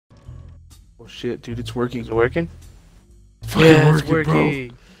Oh shit, dude, it's working. Is it working? It's fucking working,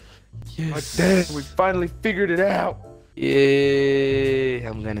 bro. Yes. Like, damn, we finally figured it out. Yeah,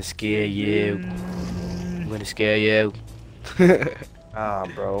 I'm gonna scare you. I'm gonna scare you. Ah,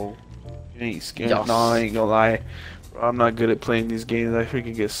 bro. You ain't scared. Yes. No, I ain't gonna lie. Bro, I'm not good at playing these games. I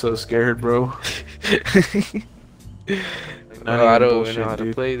freaking get so scared, bro. Like, not Oh, I even don't bullshit, even know how to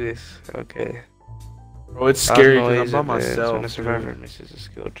dude. play this. Okay. Bro, it's scary because Noise I'm by events myself. when a survivor Dude. misses a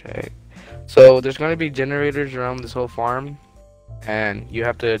skill check. So there's gonna be generators around this whole farm, and you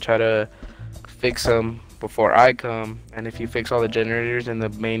have to try to fix them before I come. And if you fix all the generators and the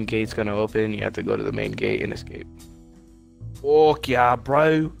main gate's gonna open, you have to go to the main gate and escape. Fuck yeah,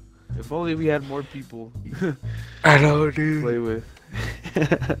 bro. If only we had more people I know, to dude. play with.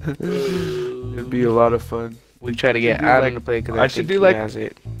 It'd be a lot of fun. We try to should get do, Adam like- to play because I I should think do, he like- has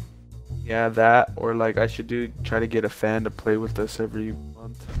it. Yeah, that or like I should try to get a fan to play with us every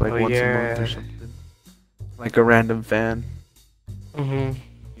month, like Oh, once a month yeah. or something. Like a random fan Mhm.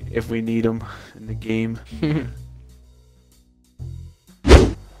 if we need them in the game.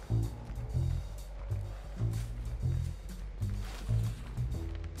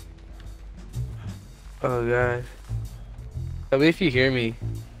 Oh god. Tell me if you hear me.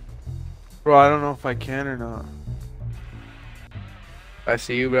 Bro, I don't know if I can or not. I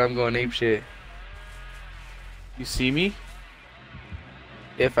see you, but I'm going ape shit. You see me?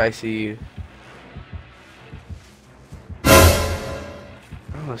 If I see you.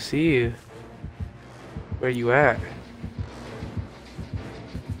 I don't see you. Where you at?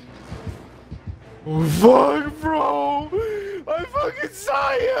 Oh, fuck, bro! I fucking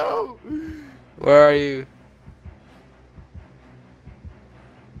saw you! Where are you?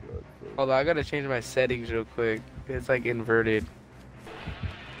 Hold on, I gotta change my settings real quick. It's like inverted.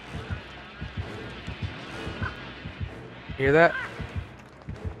 Hear that?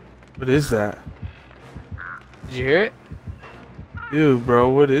 What is that? Did you hear it? Dude, bro,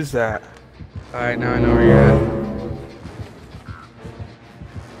 what is that? Alright, now I know where you're at.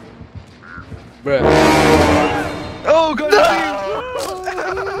 Bruh. Oh, God!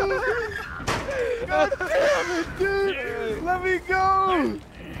 God damn it, dude! Let me go!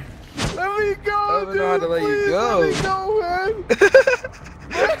 Let me go, I don't dude! know how to let you Please go. Let me go, man!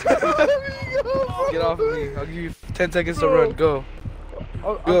 Let me go, bro. Get off of me. I'll give you 10 seconds to Bro. run. Go.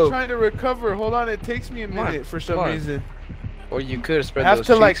 I'm Go. trying to recover. Hold on, it takes me a Come on, minute for some come on. reason. Or you could spread have those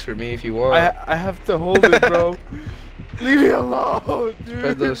to, cheeks like- for me if you want. I have to hold it, bro. Leave me alone, dude.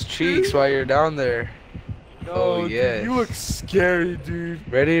 Spread those cheeks while you're down there. No, Oh, dude, yes. you look scary, dude.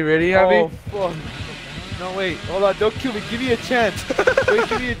 Ready, Oh, Abby? fuck. No, wait. Hold on. Don't kill me. Give me a chance. Wait,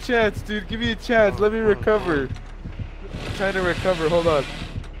 give me a chance, dude. Give me a chance. Let me recover. I'm trying to recover. Hold on.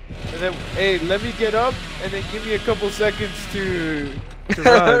 And then, hey, let me get up, and then give me a couple seconds to run,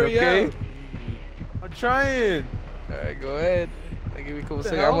 Hurry okay? up. I'm trying. Alright, go ahead. I'll give you a couple The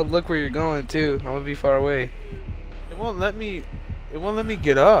seconds. hell? I'm gonna look where you're going too. I'm gonna be far away. It won't let me. It won't let me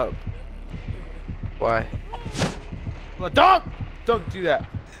get up. Why? Hold on. Don't do that.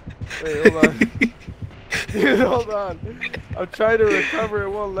 Wait, hold on. Dude, hold on. I'm trying to recover. It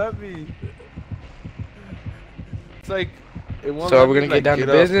won't let me. It's like it won't. So let are we me, gonna like, get down to up,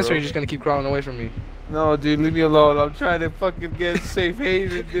 business, or bro. are you just gonna keep crawling away from me? No, dude, leave me alone. I'm trying to fucking get safe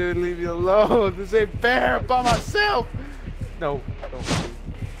haven, dude. Leave me alone. This ain't fair. I'm by myself. No, don't. Dude.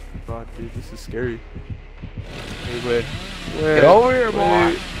 God, dude, this is scary. Hey, wait. Get over here,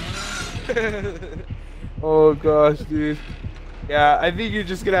 boy. Oh gosh, dude. Yeah, I think you're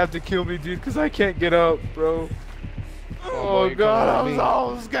just gonna have to kill me, dude, because I can't get up, bro. boy, Oh you're god, I coming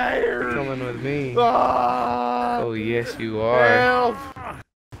was with me. so scared. You're coming with me. Ah, Oh yes, you are. help.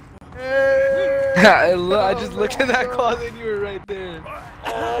 Help. I just looked in that closet and you were right there.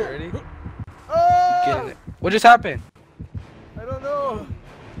 Ready? Ah, Get in it. What just happened? I don't know.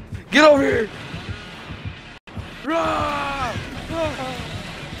 Get over here! Run!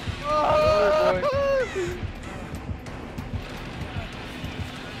 Oh,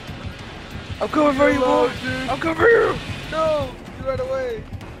 I'm coming for you, boy! Dude. I'm coming for you! No! You ran away!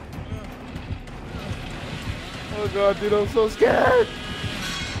 Oh god, dude, I'm so scared.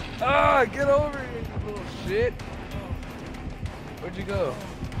 Ah! Get over here, you little shit! Where'd you go?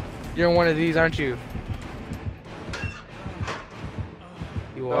 You're in one of these, aren't you?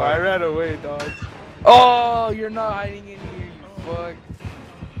 You No, are. I ran away, dog. Oh! You're not hiding in here, you fuck!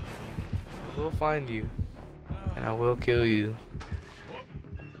 I will find you. And I will kill you.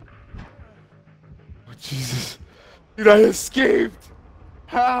 Oh, Jesus. Dude, I escaped.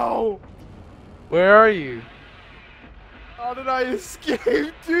 How? Where are you? How did I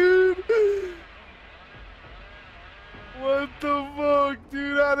escape, dude? What the fuck,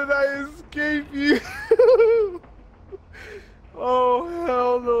 dude? How did I escape you? Oh,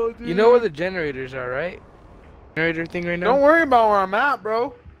 hell no, dude. You know where the generators are, right? Generator thing right now? Don't worry about where I'm at,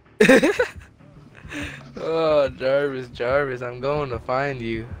 bro. Oh, Jarvis, I'm going to find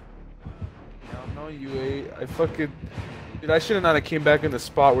you. I know you ate. I fucking... Dude, I should have not have came back in the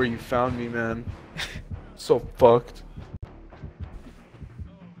spot where you found me, man. So fucked.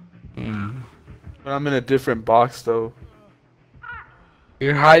 But I'm in a different box, though.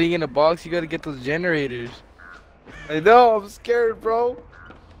 You're hiding in a box, you gotta get those generators. I know, I'm scared, bro.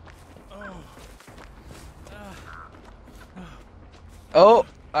 Oh,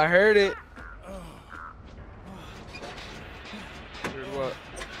 I heard it. Heard what?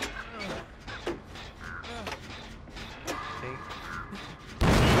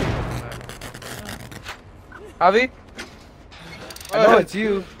 Javi? I know What? it's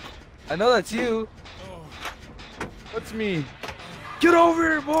you. I know that's you. What's me? Get over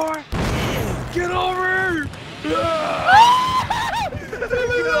here, boy! Get over here! Leave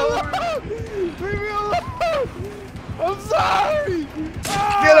me alone! Leave me alone! I'm sorry!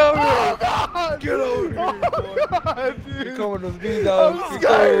 Get over here! Oh, God! Get over here, Oh, God, dude! You're coming with me, dog. I'm You're coming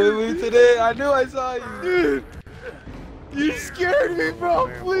scared. with me today. I knew I saw you. Dude! You scared me, bro!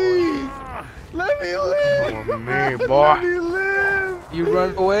 Please! Let me live! Oh, man, boy. Let me live! You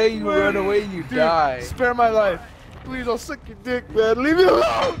run away, you Dude, die. Spare my life. Please, I'll suck your dick, man. Leave me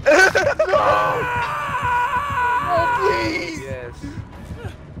alone! No! Oh, please! Yes.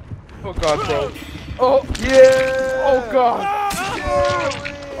 Oh, God, bro. Oh, yeah! Oh, God!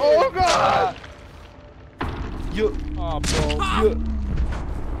 Oh, God! You. Oh, bro.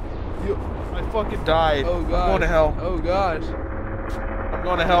 You. I fucking died. Oh, God. I'm going to hell. Oh, gosh. I'm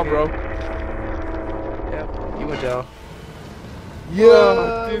going to hell, bro. Yep, you went to hell.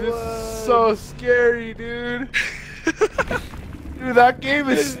 Yeah, dude, this is so scary, dude. Dude,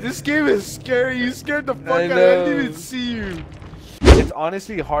 this game is scary. You scared the fuck out of me. I didn't even see you. It's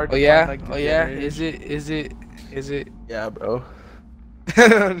honestly hard Oh to yeah? find, like, the Oh yeah? generators. Is it? Yeah, bro.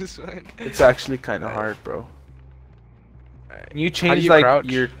 I'm just fine. It's actually kind of hard, bro. Alright. Can you How do change you like crouch?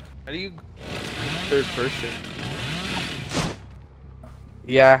 your... How do you... Third person.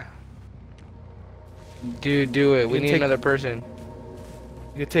 Yeah. Do it. We can need take- another person.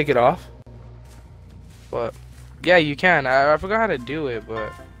 You can take it off? But yeah, you can. I forgot how to do it,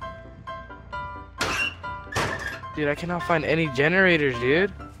 but dude, I cannot find any generators,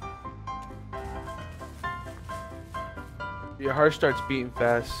 dude. Your heart starts beating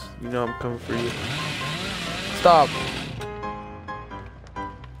fast. You know I'm coming for you. Stop.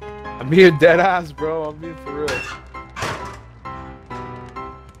 I'm being dead ass, bro. I'm being for real.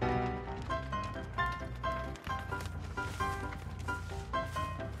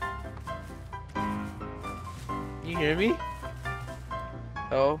 You hear me?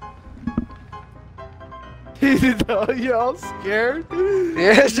 Oh. No, you all scared?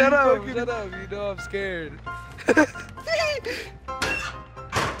 Yeah, shut up. fucking- Shut up. You know I'm scared.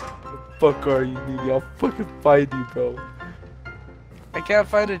 Fuck are you, nigga? I'll fucking find you, bro. I can't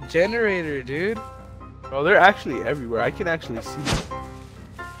find a generator, dude. Bro, they're actually everywhere. I can actually see them.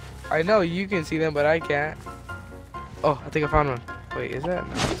 I know you can see them, but I can't. Oh, I think I found one. Wait, is that?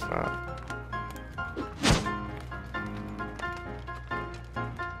 No, it's not.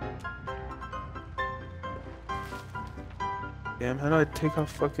 Damn, how do I take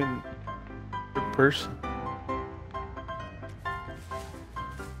off fucking third person?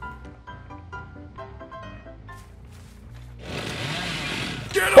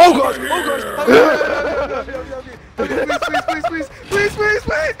 Oh gosh! Oh gosh! Please!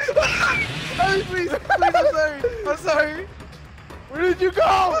 Please! I'm sorry. Where did you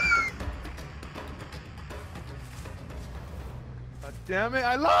go? God damn it,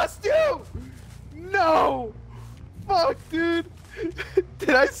 I lost you! No! Fuck, dude!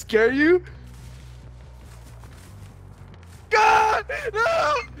 Did I scare you? God!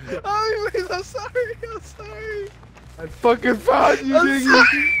 No! Oh, please! I'm sorry. I fucking found you, I'm nigga!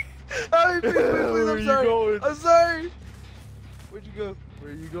 sorry. Oh, please! Where I'm you sorry. going? I'm sorry. Where'd you go?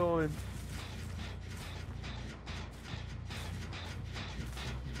 Where are you going?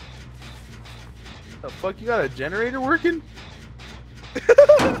 The fuck, you got a generator working?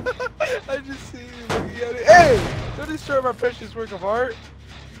 I just see you looking at it. Hey! Don't destroy my precious work of art.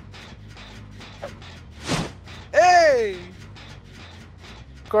 Hey!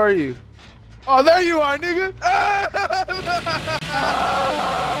 Where are you? Oh, there you are, nigga! I'm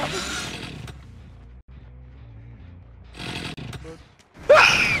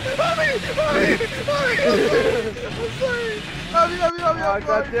sorry.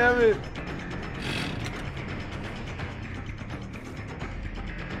 God damn it!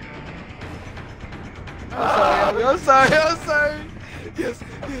 I'm sorry. I'm sorry. Yes.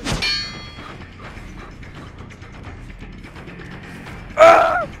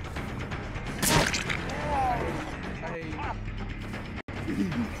 Ah!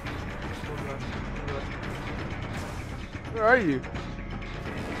 Where are you?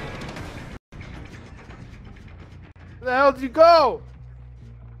 Where the hell did you go?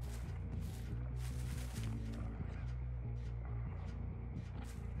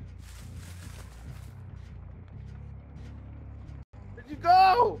 Where'd you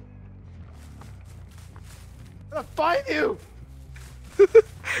go? I'm gonna find you!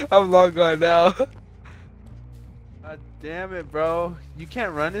 I'm long gone now. God damn it, bro. You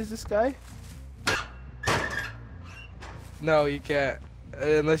can't run as this guy? No, you can't.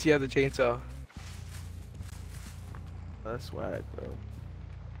 Unless you have the chainsaw. That's whack, bro.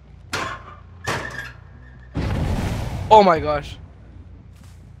 Oh my gosh.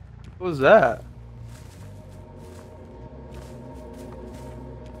 What was that?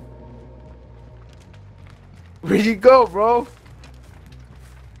 Where'd you go, bro?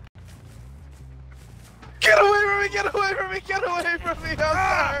 Get away from me! Get away from me! Get away from me! I'm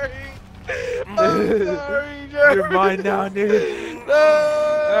sorry. I'm sorry, Jerry. You're mine now, dude. No.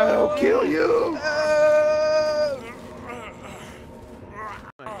 I'll kill you. No.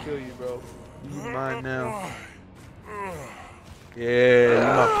 I'll kill you, bro. You're mine now. Yeah, you're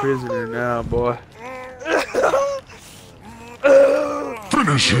my prisoner now, boy.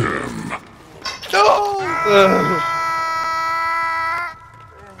 Finish him! No.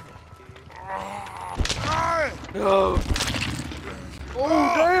 No.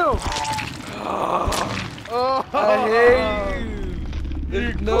 Oh, damn! Oh, I hate you.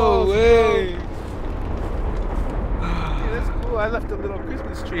 There's no way. Yeah, that's cool. I left a little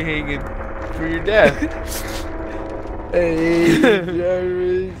Christmas tree hanging for your death. Hey,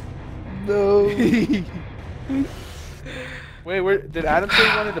 Jarvis. No. Wait, where did Adam say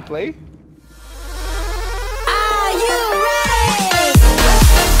he wanted to play?